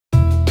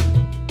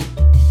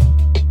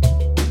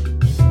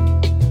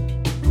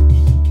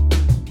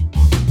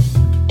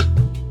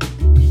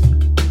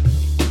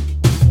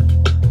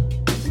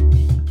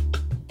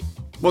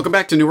Welcome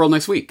back to New World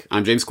Next Week.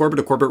 I'm James Corbett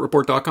of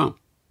CorbettReport.com.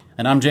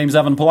 And I'm James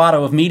Evan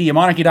Pilato of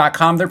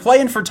MediaMonarchy.com. They're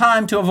playing for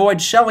time to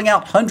avoid shelling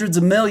out hundreds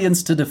of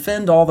millions to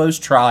defend all those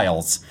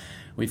trials.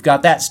 We've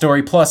got that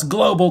story plus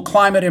global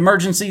climate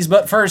emergencies,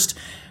 but first,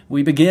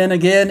 we begin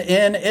again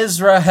in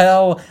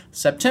Israhell,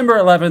 September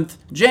 11th,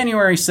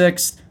 January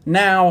 6th,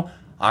 now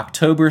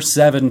October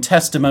 7.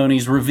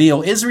 Testimonies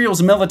reveal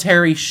Israel's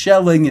military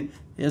shelling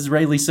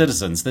Israeli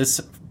citizens. This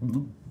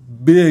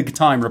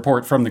big-time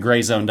report from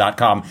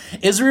thegrayzone.com.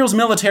 Israel's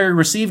military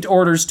received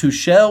orders to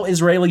shell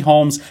Israeli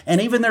homes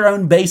and even their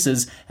own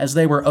bases as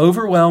they were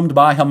overwhelmed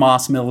by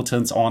Hamas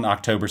militants on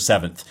October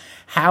 7th.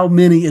 How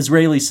many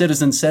Israeli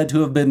citizens said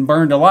to have been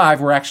burned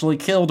alive were actually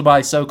killed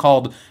by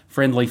so-called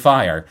friendly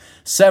fire?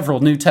 Several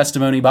new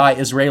testimony by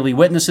Israeli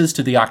witnesses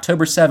to the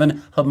October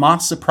 7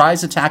 Hamas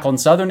surprise attack on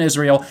southern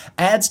Israel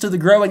adds to the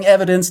growing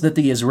evidence that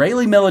the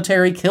Israeli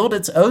military killed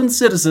its own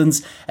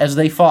citizens as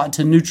they fought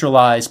to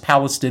neutralize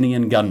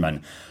Palestinian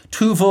gunmen.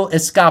 Tuval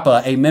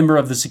Eskapa, a member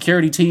of the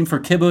security team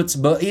for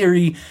Kibbutz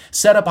Be'eri,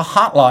 set up a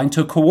hotline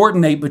to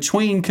coordinate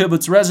between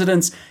kibbutz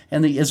residents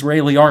and the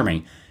Israeli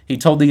army. He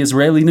told the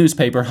Israeli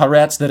newspaper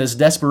Haaretz that as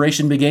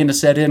desperation began to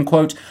set in,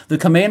 quote, the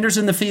commanders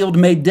in the field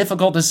made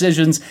difficult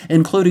decisions,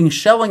 including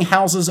shelling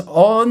houses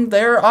on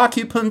their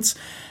occupants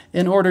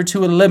in order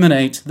to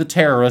eliminate the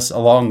terrorists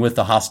along with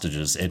the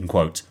hostages, end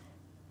quote.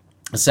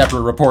 A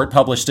separate report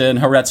published in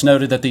Haaretz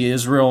noted that the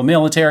Israel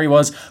military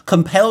was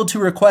compelled to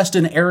request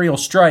an aerial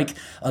strike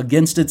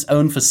against its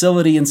own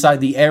facility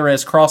inside the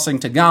Erez crossing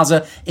to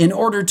Gaza in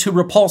order to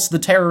repulse the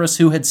terrorists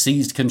who had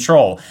seized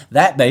control.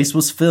 That base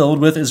was filled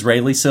with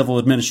Israeli civil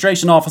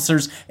administration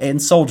officers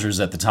and soldiers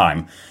at the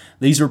time.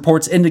 These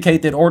reports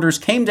indicate that orders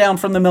came down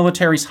from the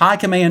military's high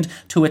command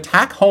to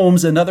attack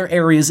homes and other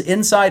areas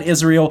inside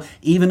Israel,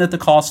 even at the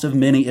cost of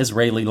many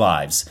Israeli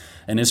lives.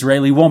 An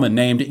Israeli woman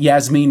named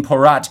Yasmin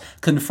Porat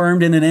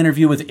confirmed in an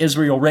interview with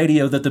Israel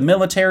Radio that the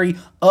military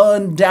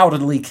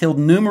undoubtedly killed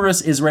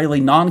numerous Israeli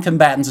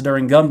non-combatants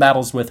during gun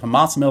battles with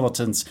Hamas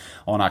militants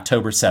on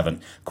October 7.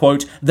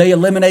 Quote, they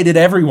eliminated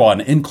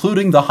everyone,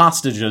 including the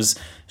hostages,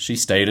 she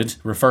stated,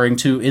 referring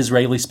to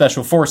Israeli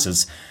special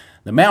forces.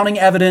 The mounting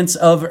evidence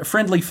of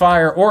friendly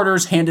fire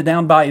orders handed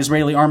down by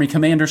Israeli army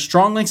commanders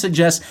strongly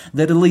suggests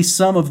that at least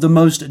some of the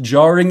most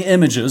jarring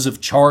images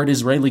of charred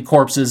Israeli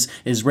corpses,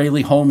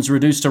 Israeli homes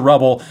reduced to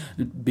rubble,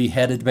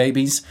 beheaded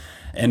babies,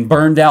 and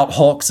burned-out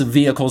hulks of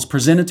vehicles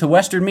presented to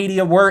Western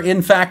media were, in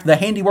fact, the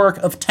handiwork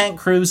of tank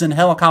crews and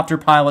helicopter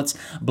pilots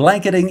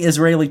blanketing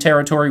Israeli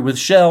territory with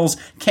shells,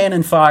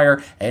 cannon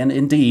fire, and,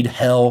 indeed,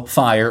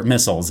 Hellfire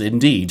missiles.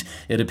 Indeed,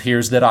 it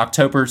appears that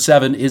October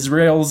 7,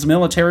 Israel's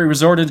military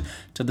resorted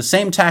to the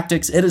same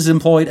tactics it has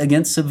employed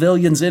against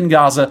civilians in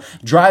Gaza,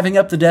 driving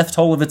up the death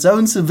toll of its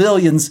own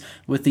civilians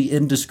with the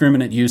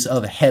indiscriminate use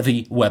of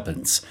heavy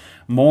weapons.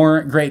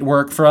 More great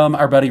work from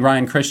our buddy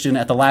Ryan Christian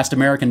at The Last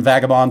American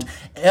Vagabond.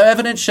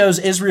 Evidence shows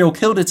Israel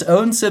killed its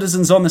own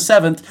citizens on the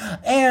 7th,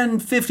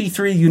 and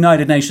 53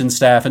 United Nations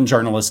staff and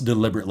journalists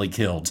deliberately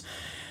killed.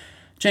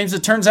 James,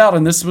 it turns out,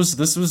 and this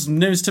was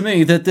news to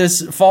me, that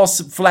this false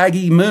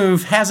flaggy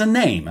move has a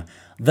name: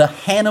 the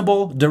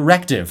Hannibal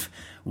Directive.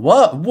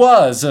 What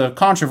was a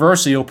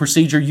controversial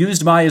procedure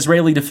used by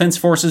Israeli defense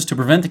forces to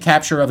prevent the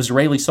capture of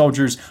Israeli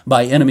soldiers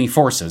by enemy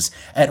forces.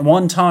 At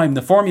one time,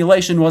 the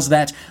formulation was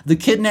that the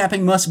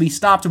kidnapping must be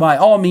stopped by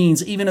all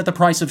means, even at the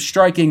price of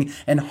striking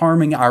and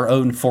harming our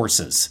own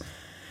forces.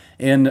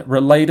 In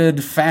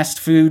related fast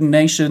food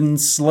nation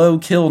slow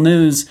kill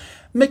news,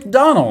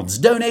 McDonald's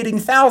donating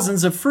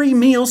thousands of free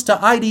meals to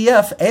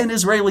IDF and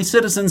Israeli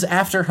citizens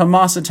after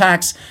Hamas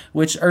attacks,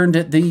 which earned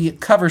it the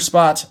cover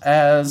spot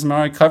as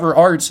my cover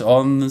art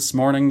on this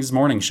morning's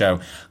morning show.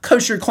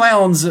 Kosher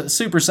Clown's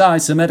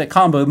supersized Semitic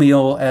combo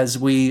meal as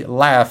we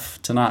laugh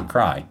to not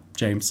cry.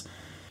 James?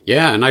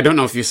 Yeah, and I don't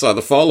know if you saw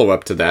the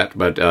follow-up to that,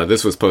 but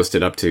this was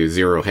posted up to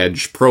Zero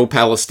Hedge.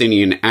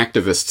 Pro-Palestinian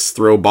activists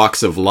throw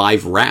box of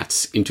live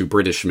rats into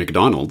British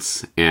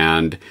McDonald's,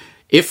 and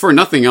if for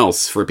nothing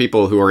else, for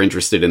people who are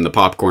interested in the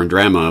popcorn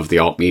drama of the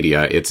alt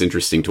media, it's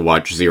interesting to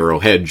watch Zero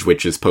Hedge,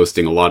 which is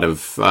posting a lot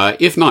of,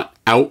 if not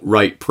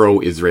outright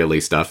pro-Israeli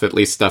stuff, at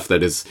least stuff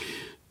that is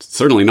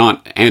certainly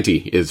not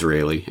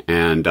anti-Israeli,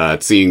 and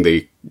seeing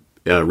the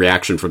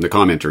reaction from the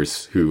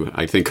commenters, who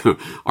I think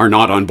are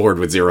not on board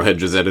with Zero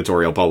Hedge's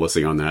editorial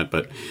policy on that,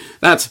 but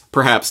that's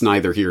perhaps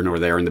neither here nor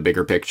there in the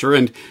bigger picture,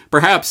 and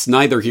perhaps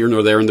neither here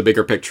nor there in the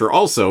bigger picture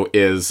also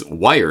is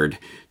Wired,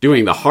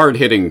 doing the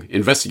hard-hitting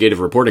investigative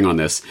reporting on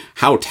this,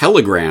 how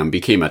Telegram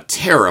became a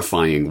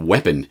terrifying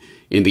weapon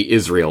in the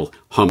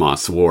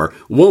Israel-Hamas war.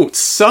 Won't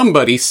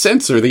somebody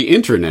censor the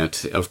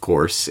internet, of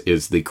course,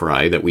 is the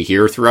cry that we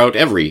hear throughout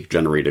every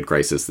generated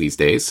crisis these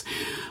days.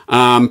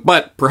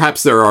 But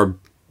perhaps there are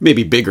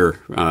maybe bigger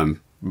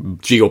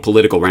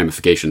geopolitical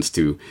ramifications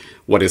to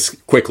what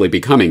is quickly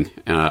becoming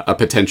a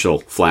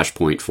potential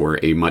flashpoint for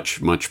a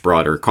much, much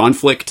broader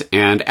conflict.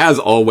 And as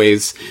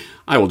always,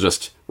 I will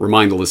just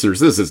remind the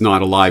listeners, this is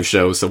not a live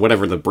show, so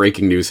whatever the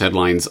breaking news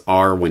headlines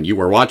are when you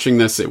are watching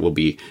this, it will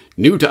be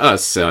new to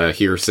us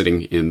here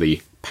sitting in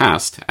the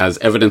passed, as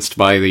evidenced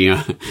by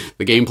the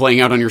game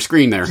playing out on your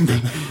screen there,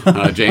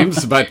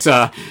 James. But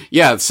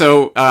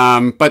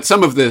but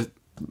some of the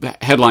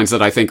headlines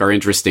that I think are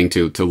interesting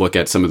to look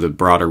at some of the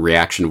broader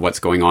reaction of what's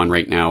going on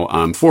right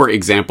now. For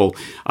example,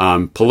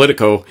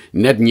 Politico,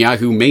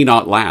 Netanyahu may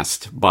not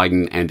last,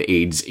 Biden and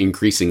aides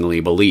increasingly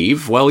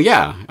believe. Well,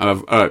 yeah,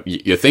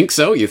 you think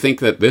so? You think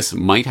that this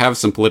might have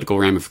some political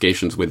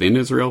ramifications within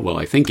Israel? Well,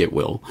 I think it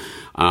will.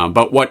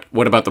 But what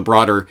about the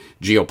broader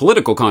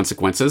geopolitical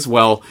consequences?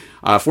 Well,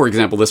 for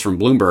example, this from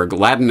Bloomberg,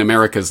 Latin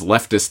America's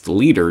leftist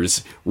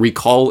leaders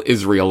recall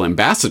Israel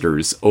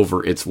ambassadors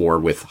over its war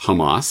with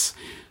Hamas.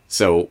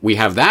 So we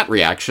have that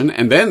reaction,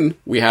 and then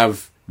we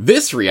have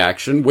this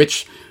reaction,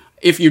 which,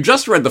 if you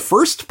just read the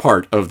first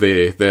part of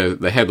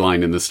the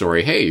headline in the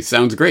story, hey,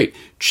 sounds great.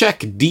 Czech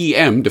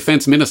DM,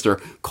 defense minister,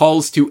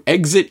 calls to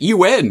exit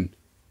UN.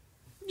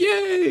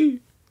 Yay!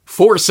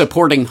 For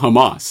supporting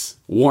Hamas.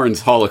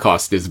 Warns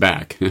Holocaust is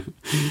back.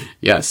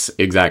 Yes,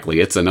 exactly.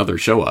 It's another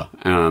Shoah.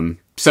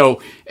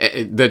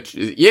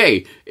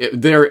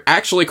 They're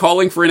actually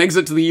calling for an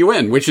exit to the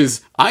UN, which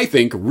is, I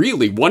think,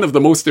 really one of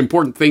the most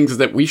important things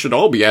that we should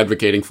all be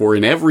advocating for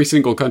in every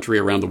single country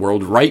around the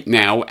world right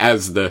now,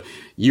 as the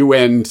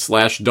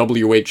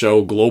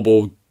UN/WHO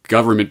global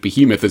government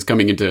behemoth is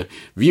coming into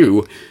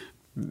view.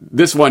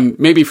 This one,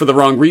 maybe for the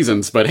wrong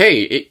reasons, but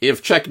hey,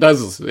 if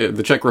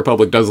the Czech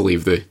Republic does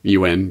leave the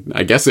UN,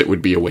 I guess it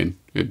would be a win,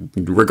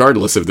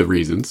 regardless of the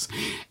reasons.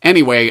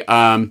 Anyway,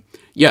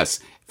 yes,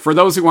 for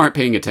those who aren't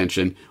paying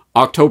attention,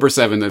 October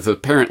 7th is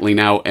apparently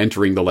now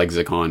entering the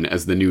lexicon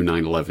as the new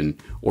 9/11,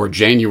 or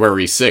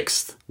January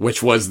 6th,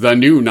 which was the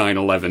new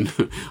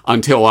 9/11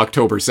 until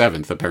October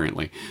 7th,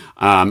 apparently.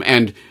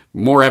 And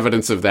more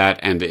evidence of that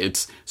and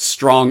its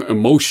strong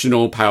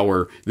emotional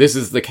power. This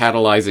is the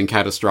catalyzing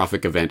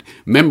catastrophic event.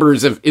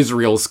 Members of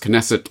Israel's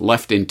Knesset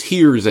left in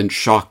tears and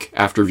shock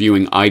after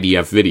viewing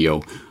IDF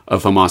video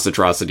of Hamas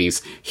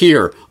atrocities.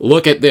 Here,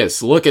 look at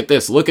this, look at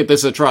this, look at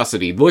this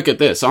atrocity, look at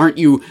this.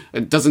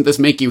 Doesn't this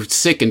make you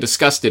sick and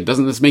disgusted?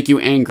 Doesn't this make you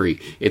angry?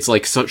 It's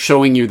like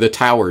showing you the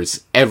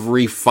towers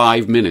every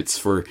 5 minutes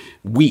for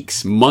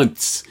weeks,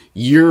 months,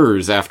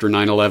 years after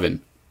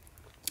 9/11.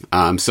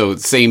 So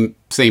same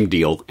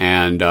deal.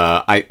 And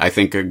I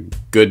think a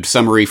good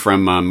summary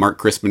from Mark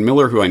Crispin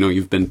Miller, who I know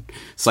you've been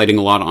citing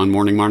a lot on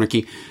Morning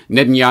Monarchy.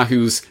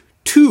 Netanyahu's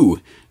 2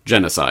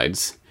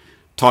 genocides,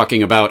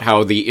 talking about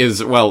how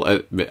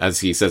as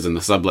he says in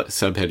the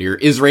subhead here,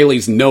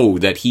 Israelis know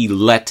that he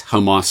let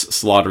Hamas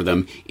slaughter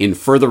them in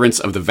furtherance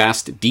of the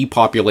vast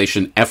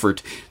depopulation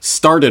effort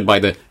started by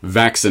the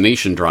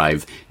vaccination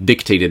drive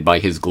dictated by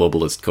his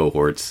globalist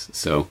cohorts.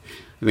 So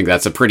I think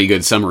that's a pretty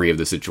good summary of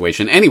the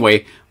situation.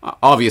 Anyway,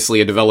 obviously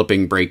a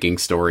developing breaking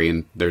story,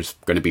 and there's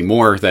going to be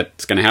more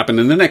that's going to happen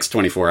in the next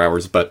 24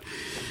 hours, but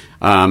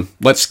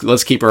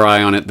let's keep our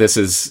eye on it. This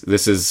is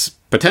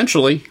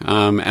potentially,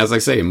 as I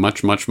say,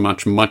 much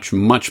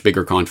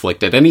bigger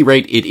conflict. At any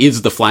rate, it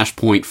is the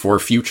flashpoint for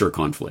future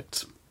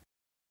conflicts.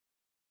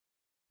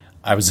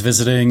 I was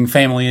visiting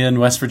family in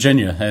West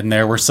Virginia, and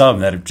there were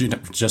some that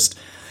just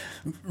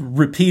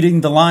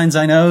repeating the lines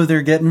I know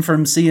they're getting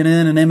from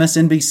CNN and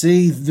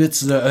MSNBC.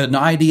 It's an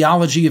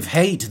ideology of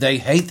hate. They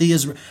hate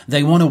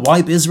they want to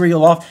wipe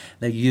Israel off.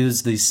 They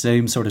use these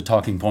same sort of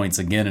talking points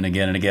again and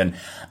again and again.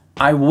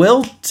 I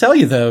will tell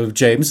you, though,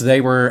 James, they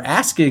were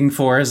asking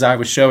for, as I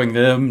was showing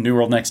them,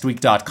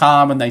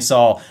 newworldnextweek.com, and they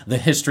saw the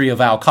History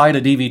of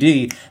Al-Qaeda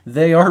DVD,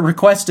 they are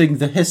requesting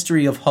the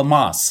history of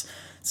Hamas.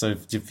 So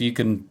if you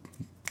can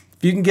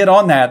get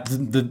on that,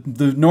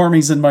 the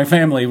normies in my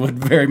family would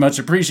very much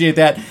appreciate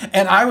that,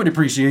 and I would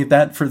appreciate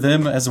that for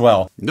them as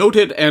well.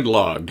 Noted and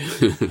logged.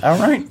 All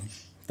right.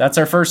 That's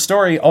our first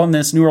story on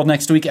this New World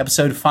Next Week,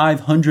 episode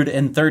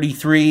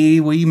 533.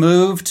 We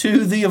move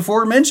to the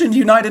aforementioned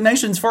United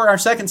Nations for our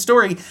second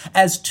story,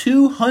 as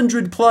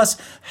 200-plus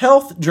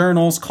health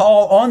journals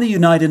call on the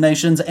United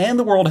Nations and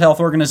the World Health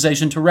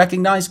Organization to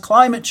recognize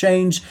climate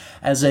change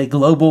as a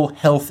global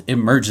health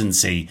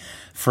emergency.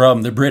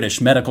 From the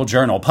British Medical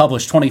Journal,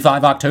 published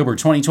 25 October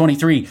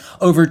 2023,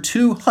 over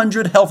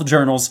 200 health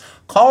journals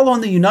call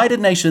on the United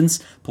Nations,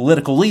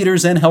 political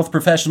leaders, and health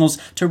professionals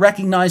to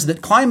recognize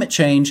that climate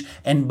change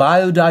and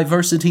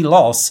biodiversity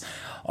loss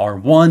are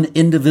one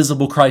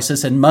indivisible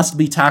crisis and must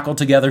be tackled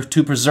together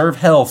to preserve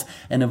health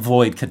and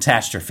avoid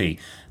catastrophe.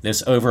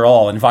 This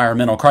overall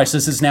environmental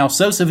crisis is now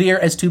so severe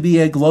as to be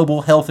a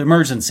global health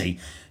emergency.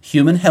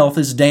 Human health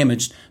is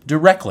damaged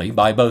directly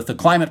by both the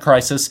climate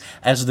crisis,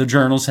 as the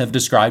journals have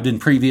described in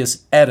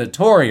previous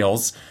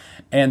editorials,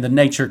 and the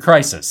nature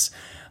crisis.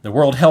 The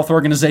World Health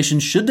Organization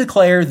should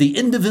declare the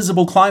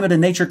indivisible climate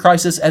and nature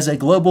crisis as a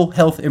global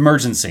health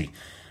emergency.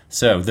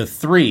 So the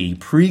 3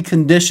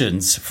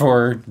 preconditions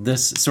for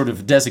this sort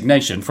of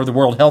designation for the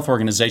World Health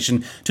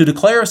Organization to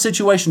declare a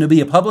situation to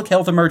be a public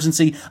health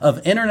emergency of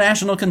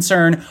international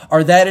concern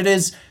are that it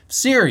is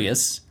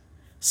serious,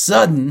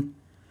 sudden,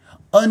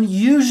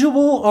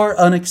 unusual, or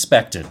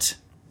unexpected.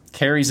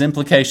 carries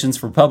implications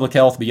for public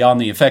health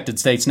beyond the affected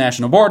state's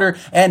national border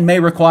and may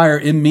require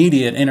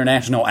immediate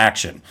international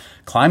action.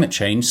 Climate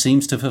change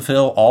seems to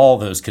fulfill all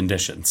those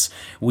conditions.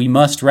 We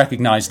must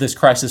recognize this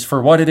crisis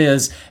for what it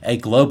is, a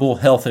global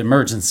health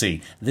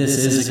emergency. This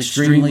is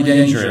extremely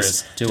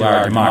dangerous to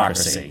our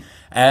democracy.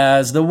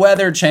 As the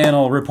Weather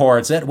Channel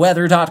reports at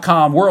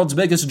weather.com, world's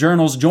biggest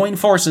journals join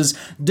forces,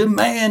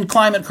 demand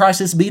climate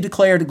crisis be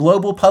declared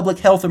global public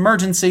health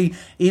emergency,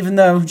 even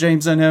though,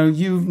 James, I know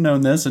you've known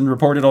this and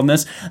reported on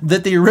this,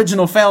 that the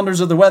original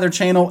founders of the Weather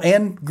Channel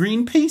and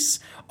Greenpeace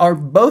are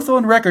both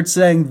on record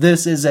saying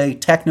this is a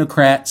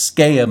technocrat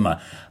scam.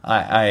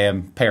 I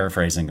am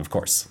paraphrasing, of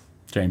course.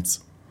 James.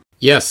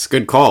 Yes,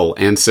 good call.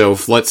 And so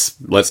let's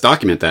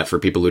document that for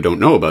people who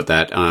don't know about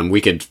that. We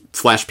could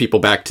flash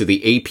people back to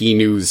the AP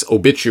News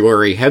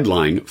obituary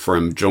headline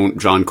from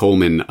John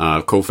Coleman,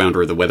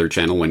 co-founder of the Weather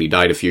Channel when he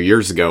died a few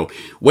years ago.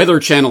 Weather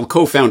Channel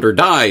co-founder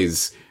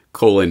dies,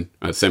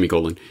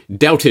 semicolon,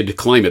 doubted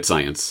climate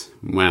science.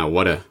 Wow,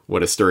 what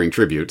a stirring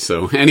tribute.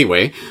 So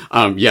anyway,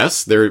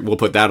 yes, we'll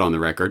put that on the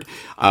record.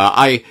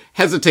 I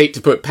hesitate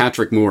to put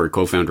Patrick Moore,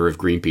 co-founder of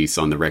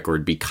Greenpeace, on the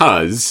record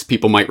because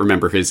people might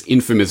remember his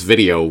infamous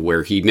video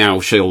where he now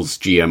shills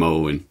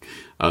GMO and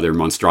other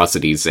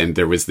monstrosities, and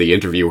there was the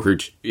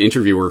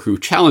interviewer who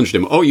challenged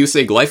him. Oh, you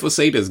say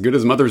glyphosate is good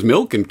as mother's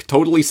milk and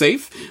totally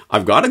safe?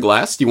 I've got a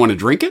glass. Do you want to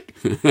drink it?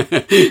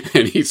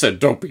 And he said,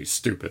 don't be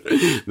stupid.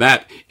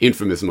 That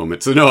infamous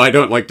moment. So no, I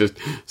don't like to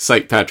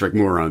cite Patrick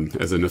Moore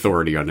as an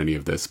authority on any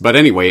of this. But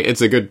anyway, it's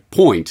a good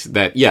point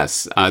that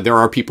yes, there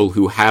are people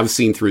who have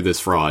seen through this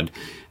fraud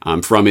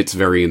from its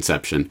very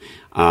inception.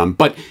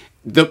 But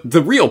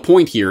the real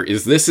point here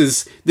is this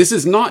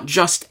is not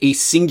just a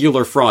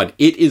singular fraud.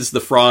 It is the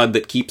fraud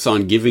that keeps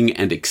on giving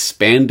and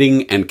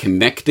expanding and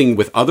connecting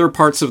with other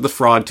parts of the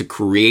fraud to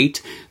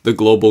create the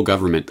global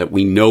government that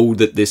we know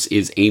that this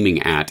is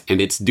aiming at.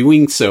 And it's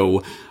doing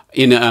so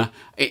in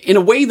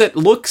a way that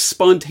looks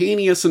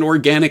spontaneous and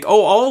organic.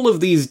 Oh, all of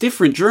these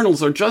different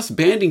journals are just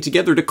banding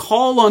together to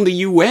call on the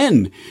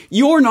UN.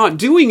 You're not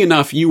doing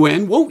enough,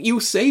 UN. Won't you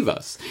save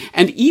us?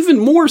 And even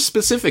more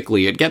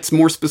specifically, it gets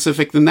more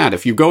specific than that.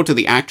 If you go to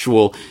the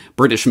actual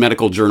British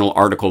Medical Journal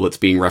article that's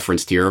being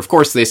referenced here, of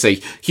course they say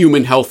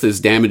human health is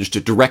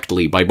damaged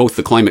directly by both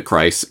the climate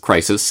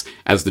crisis,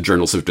 as the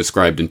journals have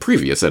described in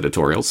previous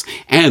editorials,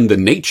 and the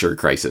nature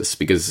crisis,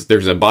 because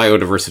there's a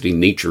biodiversity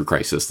nature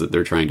crisis that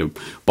they're trying to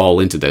ball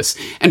into this.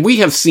 And we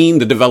have seen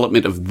the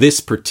development of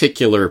this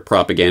particular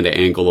propaganda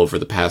angle over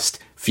the past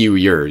few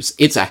years.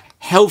 It's a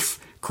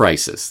health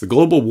crisis. The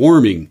global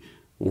warming,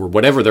 or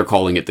whatever they're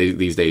calling it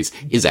these days,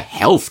 is a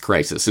health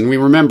crisis. And we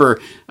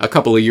remember a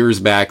couple of years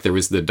back, there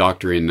was the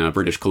doctor in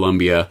British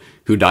Columbia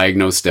who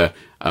diagnosed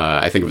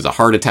I think it was a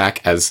heart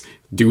attack as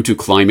due to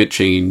climate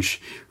change.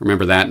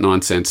 Remember that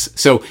nonsense?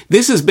 So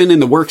this has been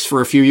in the works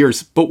for a few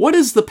years, but what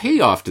is the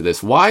payoff to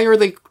this? Why are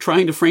they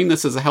trying to frame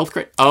this as a health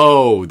crisis?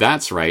 Oh,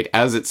 that's right.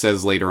 As it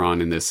says later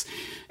on in this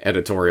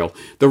editorial,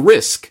 the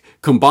risk,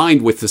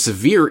 combined with the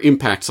severe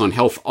impacts on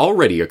health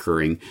already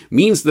occurring,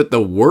 means that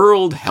the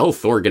World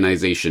Health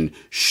Organization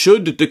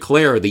should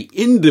declare the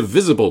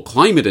indivisible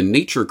climate and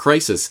nature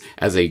crisis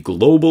as a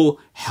global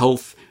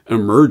health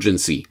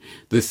emergency.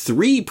 The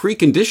three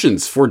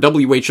preconditions for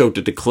WHO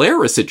to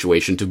declare a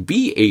situation to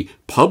be a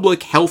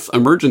public health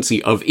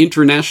emergency of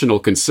international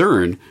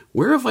concern,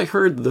 where have I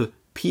heard the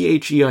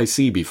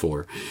PHEIC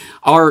before,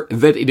 are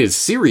that it is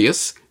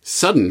serious,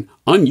 sudden,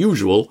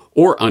 unusual,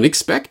 or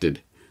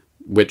unexpected,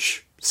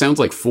 which sounds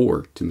like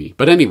 4 to me.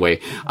 But anyway,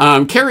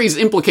 carries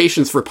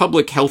implications for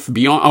public health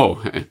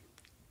beyond,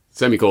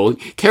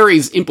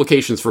 carries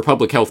implications for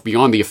public health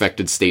beyond the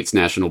affected state's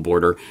national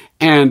border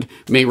and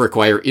may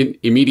require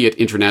immediate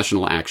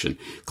international action.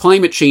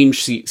 Climate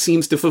change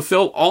seems to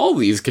fulfill all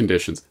these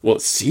conditions. Well,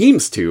 it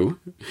seems to.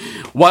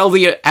 While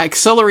the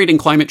accelerating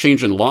climate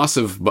change and loss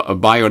of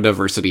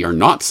biodiversity are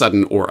not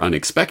sudden or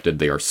unexpected,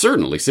 they are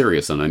certainly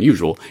serious and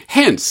unusual.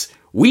 Hence,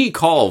 we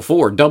call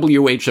for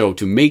WHO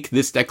to make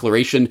this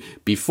declaration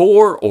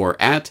before or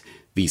at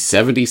the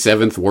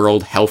 77th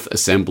World Health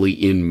Assembly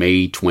in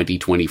May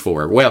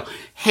 2024. Well,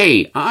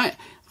 hey, I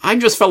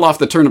just fell off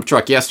the turnip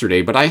truck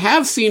yesterday, but I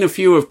have seen a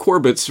few of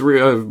Corbett's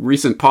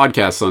recent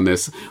podcasts on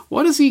this.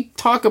 What does he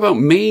talk about?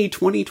 May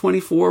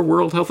 2024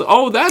 World Health?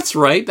 Oh, that's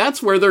right.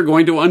 That's where they're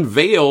going to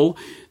unveil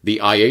the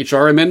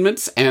IHR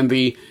amendments and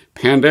the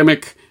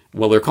pandemic.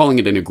 Well, they're calling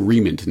it an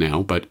agreement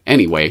now, but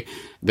anyway,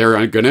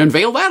 they're going to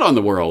unveil that on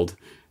the world.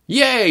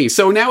 Yay!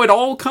 So now it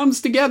all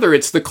comes together.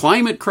 It's the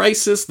climate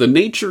crisis, the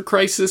nature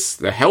crisis,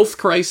 the health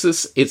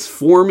crisis. It's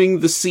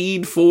forming the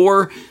seed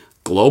for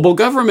global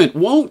government.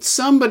 Won't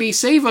somebody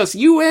save us?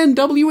 UN,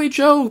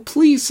 WHO,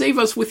 please save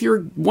us with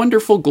your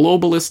wonderful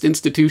globalist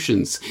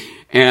institutions.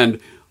 And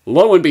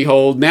lo and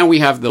behold, now we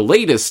have the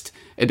latest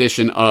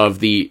edition of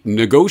the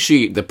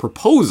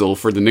proposal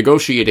for the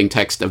negotiating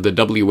text of the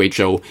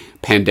WHO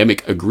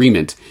pandemic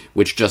agreement,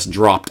 which just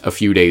dropped a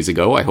few days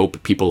ago. I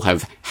hope people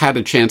have had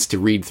a chance to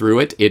read through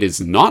it. It is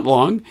not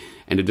long,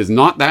 and it is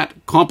not that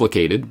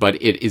complicated, but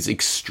it is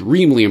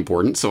extremely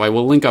important, so I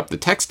will link up the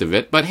text of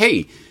it. But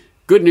hey,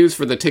 good news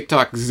for the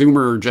TikTok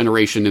Zoomer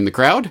generation in the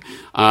crowd.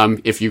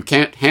 If you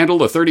can't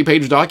handle a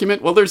 30-page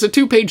document, well, there's a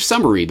 2-page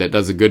summary that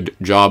does a good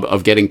job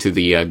of getting to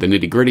the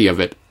nitty-gritty of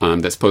it,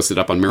 that's posted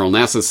up on Meryl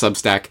Nass's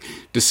Substack,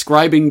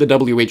 describing the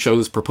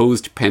WHO's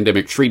proposed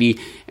pandemic treaty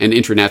and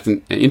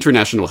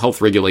international health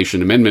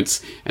regulation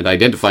amendments, and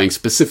identifying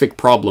specific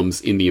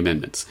problems in the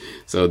amendments.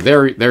 So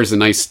there's a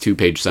nice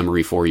 2-page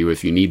summary for you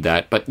if you need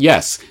that. But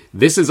yes,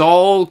 this is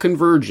all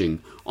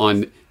converging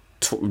on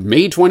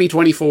May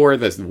 2024,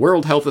 the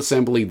World Health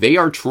Assembly. They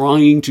are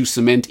trying to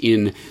cement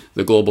in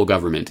the global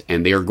government,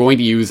 and they are going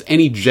to use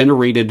any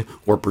generated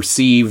or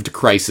perceived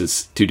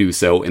crisis to do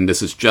so, and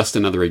this is just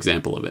another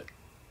example of it.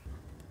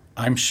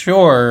 I'm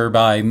sure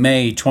by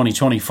May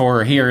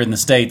 2024 here in the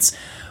States,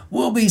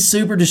 we'll be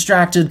super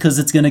distracted because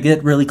it's going to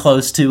get really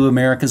close to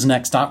America's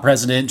next top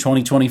president,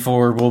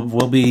 2024.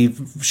 We'll be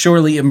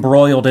surely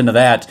embroiled into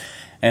that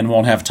and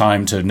won't have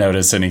time to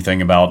notice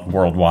anything about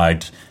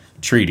worldwide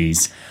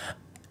treaties.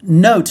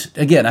 Note,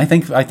 again, I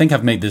think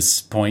I've made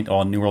this point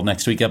on New World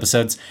Next Week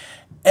episodes,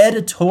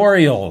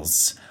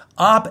 editorials,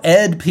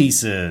 op-ed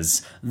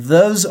pieces,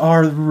 those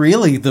are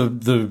really the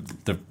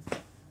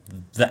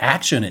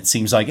action, it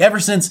seems like.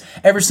 Ever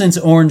since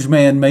Orange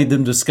Man made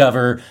them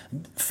discover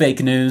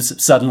fake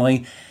news,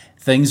 suddenly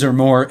things are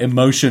more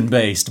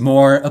emotion-based,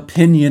 more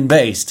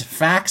opinion-based.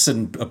 Facts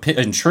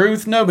and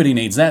truth, nobody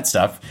needs that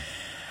stuff.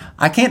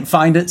 I can't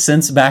find it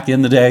since back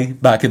in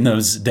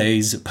those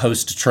days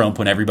post-Trump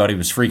when everybody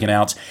was freaking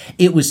out.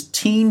 It was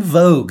Teen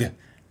Vogue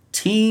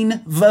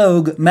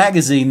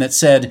magazine that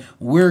said,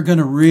 we're going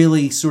to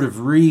really sort of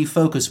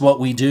refocus what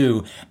we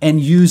do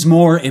and use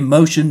more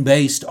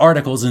emotion-based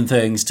articles and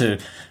things to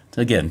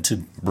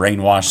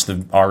brainwash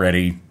the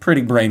already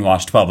pretty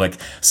brainwashed public.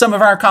 Some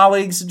of our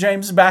colleagues,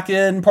 James, back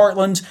in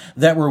Portland,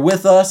 that were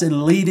with us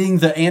in leading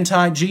the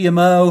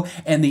anti-GMO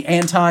and the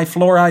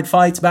anti-fluoride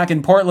fights back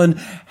in Portland,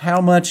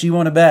 how much you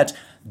want to bet?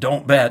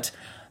 Don't bet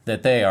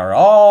that they are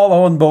all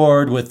on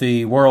board with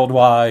the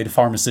worldwide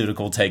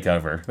pharmaceutical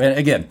takeover. And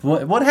again,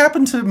 what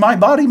happened to my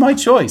body, my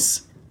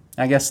choice?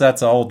 I guess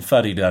that's an old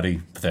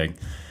fuddy-duddy thing.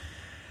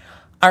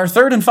 Our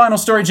third and final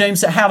story,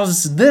 James, how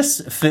does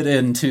this fit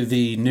into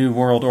the New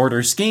World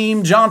Order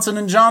scheme?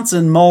 Johnson &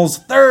 Johnson mulls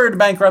third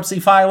bankruptcy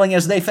filing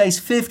as they face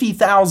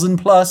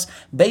 50,000-plus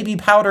baby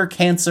powder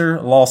cancer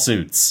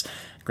lawsuits.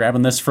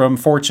 Grabbing this from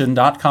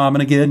Fortune.com,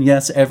 and again,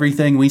 yes,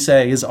 everything we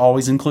say is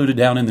always included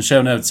down in the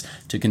show notes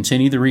to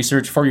continue the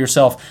research for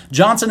yourself.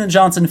 Johnson &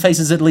 Johnson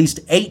faces at least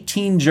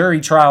 18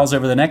 jury trials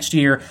over the next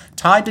year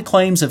tied to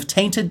claims of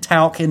tainted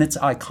talc in its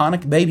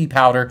iconic baby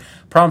powder,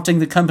 prompting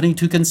the company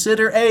to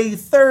consider a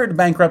third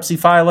bankruptcy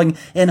filing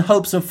in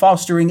hopes of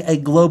fostering a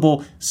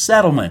global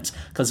settlement.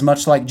 Because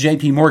much like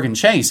JP Morgan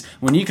Chase,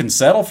 when you can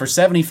settle for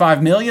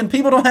 $75 million,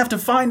 people don't have to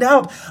find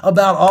out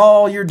about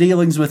all your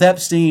dealings with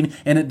Epstein,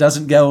 and it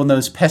doesn't go in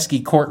those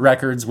pesky court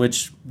records,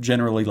 which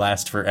generally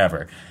last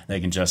forever. They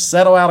can just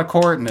settle out of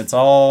court, and it's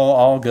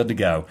all good to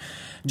go.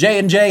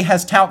 J&J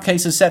has talc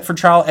cases set for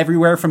trial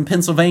everywhere from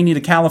Pennsylvania to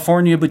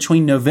California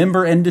between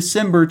November and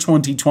December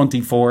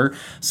 2024,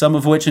 some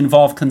of which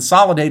involve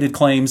consolidated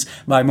claims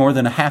by more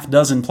than a half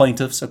dozen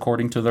plaintiffs,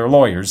 according to their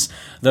lawyers.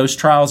 Those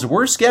trials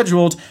were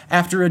scheduled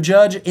after a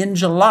judge in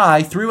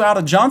July threw out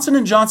a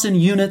Johnson & Johnson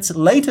unit's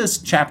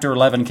latest Chapter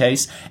 11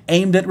 case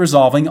aimed at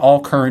resolving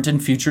all current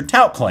and future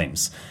talc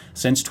claims.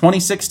 Since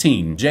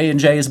 2016,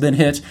 J&J has been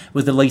hit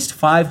with at least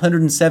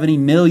 $570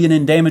 million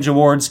in damage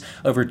awards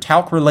over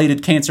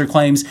talc-related cancer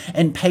claims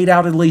and paid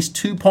out at least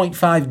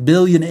 $2.5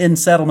 billion in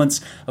settlements,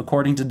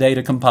 according to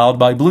data compiled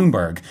by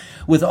Bloomberg.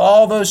 With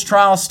all those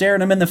trials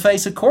staring them in the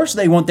face, of course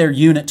they want their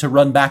unit to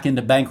run back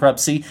into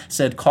bankruptcy,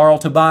 said Carl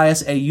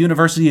Tobias, a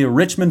University of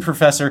Richmond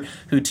professor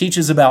who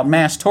teaches about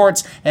mass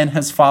torts and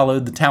has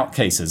followed the talc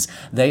cases.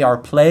 They are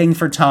playing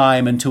for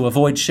time and to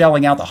avoid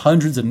shelling out the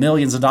hundreds of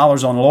millions of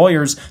dollars on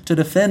lawyers to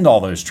defend all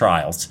those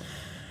trials.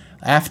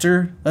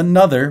 After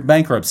another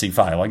bankruptcy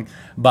filing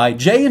by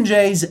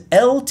J&J's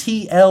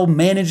LTL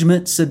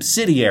management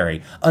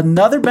subsidiary.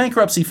 Another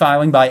bankruptcy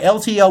filing by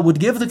LTL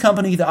would give the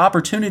company the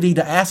opportunity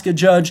to ask a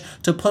judge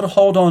to put a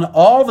hold on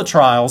all the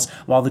trials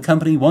while the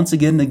company once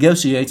again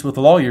negotiates with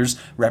lawyers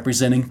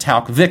representing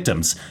talc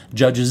victims.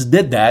 Judges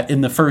did that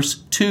in the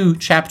first two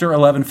Chapter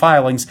 11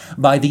 filings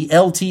by the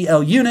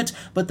LTL unit,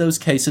 but those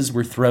cases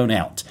were thrown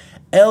out.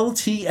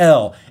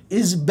 LTL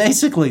is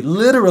basically,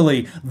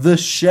 literally, the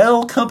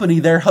shell company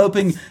they're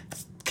hoping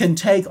can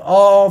take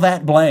all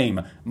that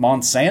blame.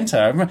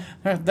 Monsanto,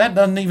 that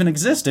doesn't even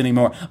exist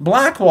anymore.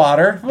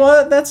 Blackwater,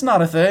 what? That's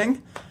not a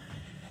thing.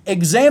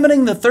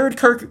 Examining the Third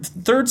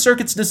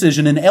Circuit's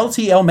decision in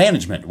LTL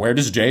management. Where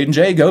does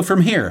J&J go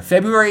from here?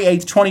 February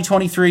 8th,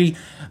 2023,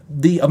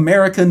 the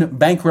American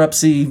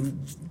Bankruptcy,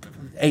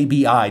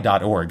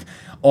 ABI.org.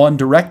 On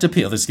direct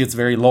appeal, this gets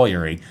very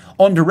lawyery.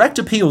 On direct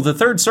appeal, the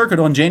Third Circuit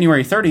on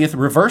January 30th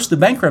reversed the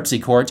bankruptcy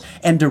court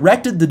and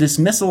directed the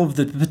dismissal of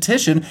the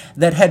petition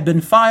that had been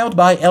filed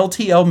by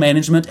LTL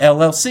Management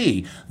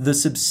LLC, the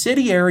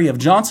subsidiary of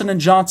Johnson &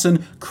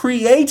 Johnson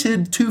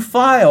created to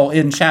file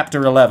in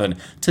Chapter 11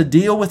 to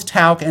deal with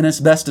talc and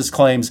asbestos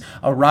claims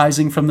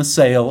arising from the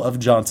sale of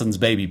Johnson's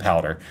baby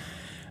powder.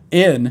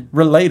 In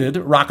related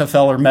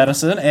Rockefeller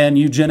medicine and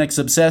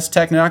eugenics-obsessed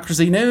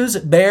technocracy news,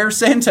 Bayer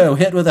Santo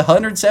hit with a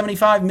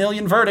 $175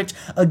 million verdict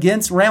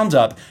against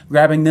Roundup.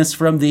 Grabbing this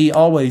from the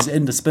always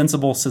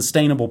indispensable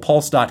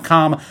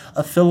SustainablePulse.com,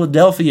 a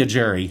Philadelphia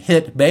jury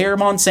hit Bayer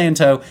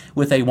Monsanto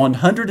with a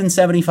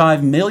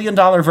 $175 million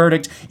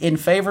verdict in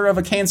favor of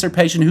a cancer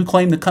patient who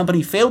claimed the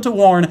company failed to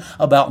warn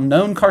about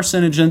known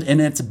carcinogen in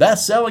its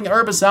best-selling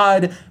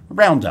herbicide,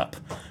 Roundup.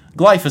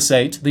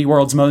 Glyphosate, the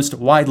world's most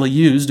widely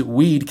used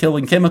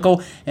weed-killing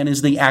chemical, and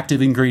is the active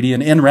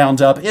ingredient in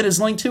Roundup. It is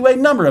linked to a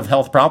number of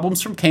health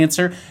problems, from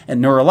cancer and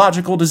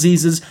neurological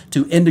diseases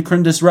to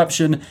endocrine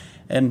disruption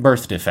and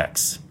birth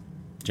defects.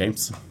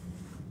 James?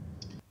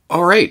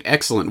 All right,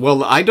 excellent.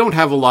 Well, I don't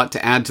have a lot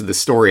to add to the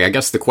story. I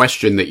guess the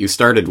question that you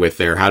started with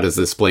there, how does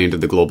this play into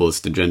the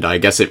globalist agenda? I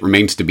guess it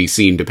remains to be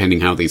seen, depending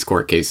how these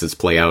court cases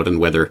play out and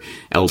whether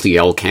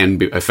LTL can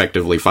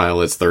effectively file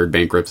its third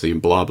bankruptcy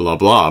and blah, blah,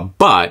 blah.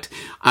 But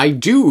I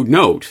do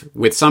note,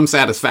 with some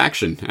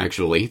satisfaction,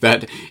 actually,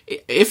 that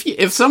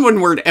if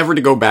someone were ever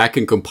to go back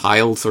and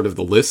compile sort of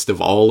the list of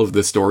all of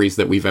the stories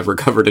that we've ever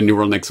covered in New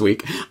World Next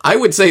Week, I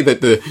would say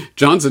that the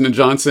Johnson &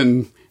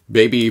 Johnson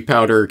baby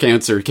powder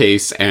cancer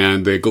case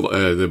and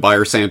the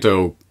Bayer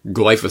Santo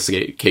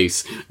glyphosate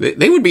case,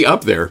 they would be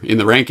up there in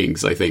the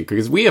rankings, I think,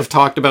 because we have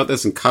talked about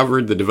this and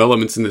covered the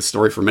developments in this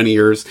story for many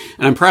years,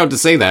 and I'm proud to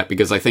say that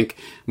because I think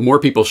more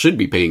people should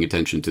be paying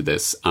attention to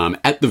this,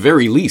 at the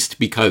very least,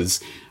 because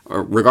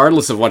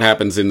regardless of what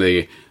happens in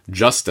the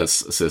justice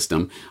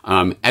system,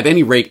 at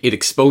any rate, it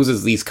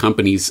exposes these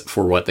companies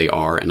for what they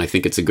are, and I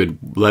think it's a good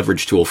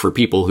leverage tool for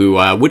people who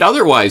would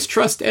otherwise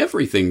trust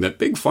everything that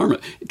Big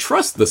Pharma...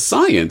 Trust the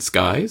science,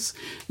 guys.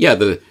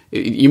 Yeah,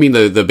 you mean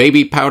the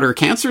baby powder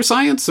cancer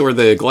science or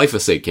the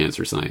glyphosate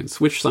cancer science?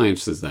 Which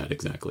science is that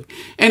exactly?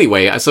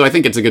 Anyway, so I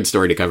think it's a good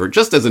story to cover.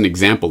 Just as an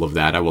example of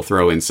that, I will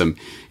throw in some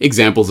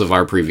examples of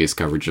our previous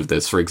coverage of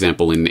this. For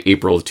example, in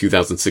April of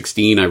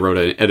 2016, I wrote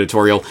an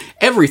editorial,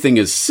 "Everything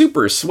is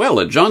super swell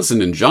at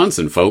Johnson &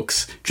 Johnson,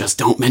 folks. Just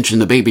don't mention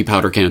the baby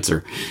powder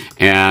cancer."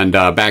 And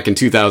back in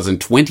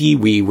 2020,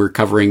 we were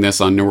covering this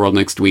on New World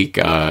Next Week.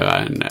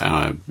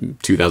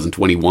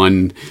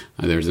 2021,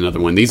 there's another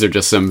one. These are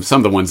just some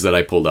of the ones that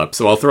I pulled up.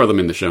 So I'll throw them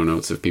in the show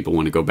notes if people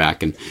want to go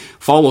back and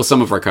follow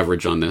some of our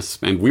coverage on this.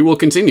 And we will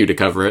continue to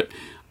cover it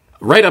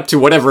right up to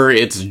whatever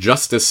its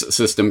justice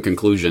system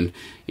conclusion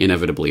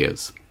inevitably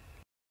is.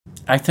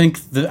 I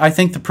think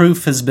the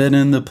proof has been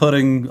in the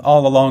pudding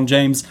all along,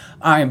 James.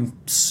 I'm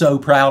so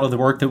proud of the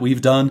work that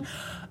we've done.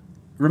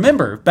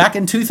 Remember, back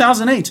in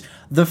 2008,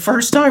 the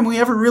first time we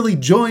ever really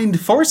joined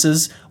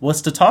forces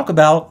was to talk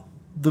about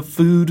the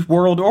food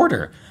world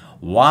order.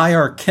 Why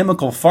are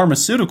chemical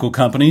pharmaceutical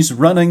companies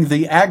running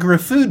the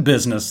agri-food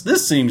business?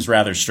 This seems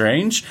rather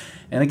strange.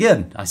 And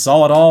again, I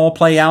saw it all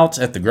play out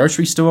at the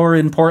grocery store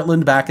in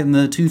Portland back in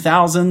the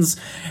 2000s,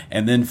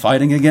 and then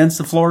fighting against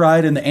the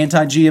fluoride and the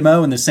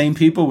anti-GMO, and the same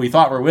people we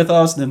thought were with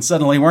us then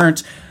suddenly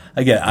weren't.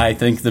 Again, I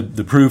think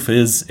the proof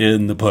is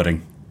in the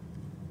pudding.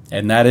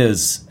 And that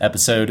is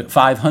episode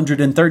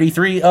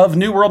 533 of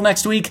New World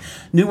Next Week.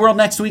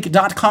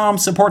 NewWorldNextWeek.com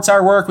supports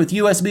our work with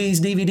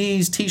USBs,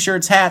 DVDs,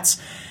 t-shirts, hats.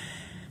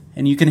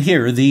 And you can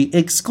hear the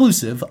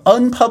exclusive,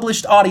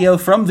 unpublished audio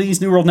from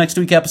these New World Next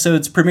Week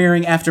episodes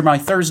premiering after my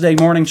Thursday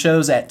morning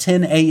shows at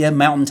 10 a.m.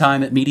 Mountain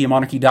Time at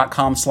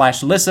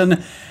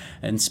MediaMonarchy.com/listen.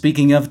 And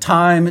speaking of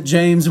time,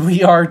 James,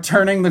 we are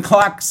turning the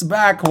clocks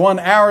back 1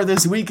 hour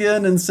this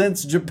weekend, and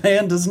since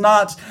Japan does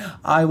not,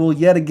 I will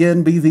yet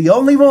again be the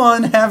only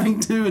one having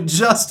to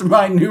adjust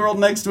my New World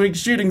Next Week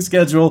shooting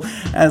schedule,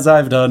 as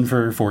I've done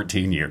for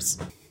 14 years.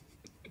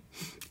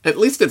 At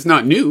least it's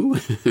not new.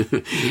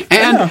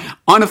 And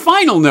on a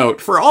final note,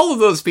 for all of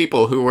those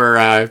people who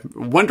were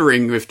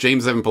wondering if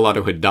James Evan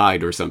Pilato had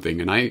died or something,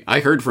 and I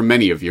heard from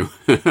many of you,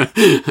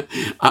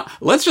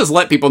 let's just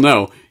let people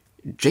know,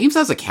 James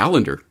has a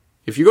calendar.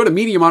 If you go to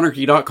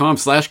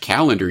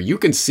MediaMonarchy.com/calendar, you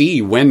can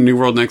see when New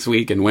World Next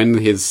Week and when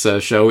his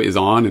show is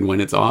on and when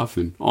it's off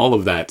and all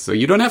of that. So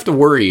you don't have to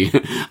worry.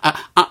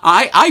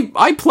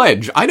 I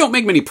pledge. I don't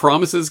make many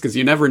promises because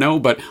you never know,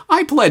 but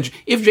I pledge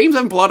if James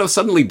Evan Pilato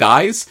suddenly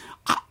dies,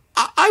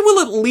 I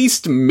will at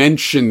least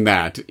mention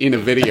that in a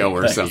video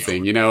or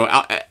something, you know,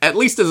 at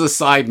least as a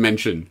side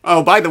mention.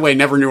 Oh, by the way,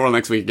 never New World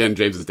Next Week again,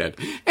 James is dead.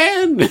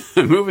 And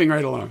moving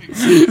right along.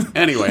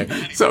 Anyway,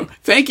 so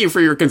thank you for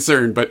your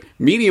concern, but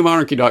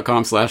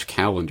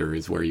MediaMonarchy.com/calendar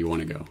is where you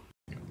want to go.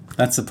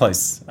 That's the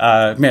place.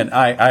 Man,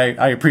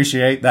 I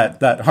appreciate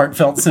that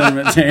heartfelt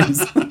sentiment,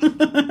 James.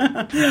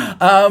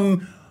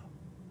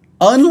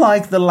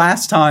 Unlike the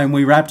last time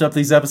we wrapped up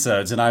these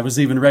episodes, and I was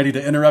even ready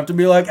to interrupt and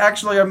be like,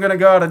 actually, I'm going to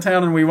go out of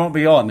town and we won't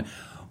be on.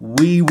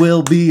 we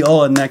will be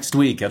on next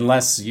week,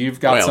 unless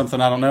you've got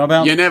something I don't know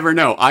about. You never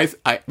know.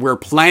 We're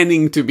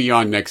planning to be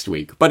on next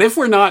week. But if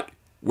we're not,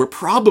 we're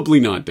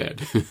probably not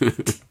dead.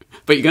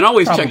 But you can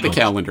always check the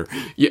calendar.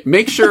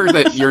 Make sure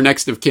that your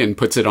next of kin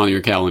puts it on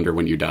your calendar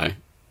when you die.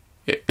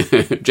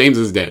 James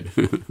is dead.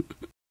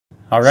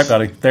 All right,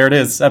 buddy. There it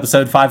is.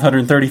 Episode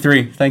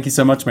 533. Thank you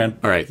so much, man.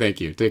 All right.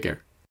 Thank you. Take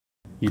care.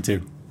 You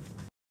too.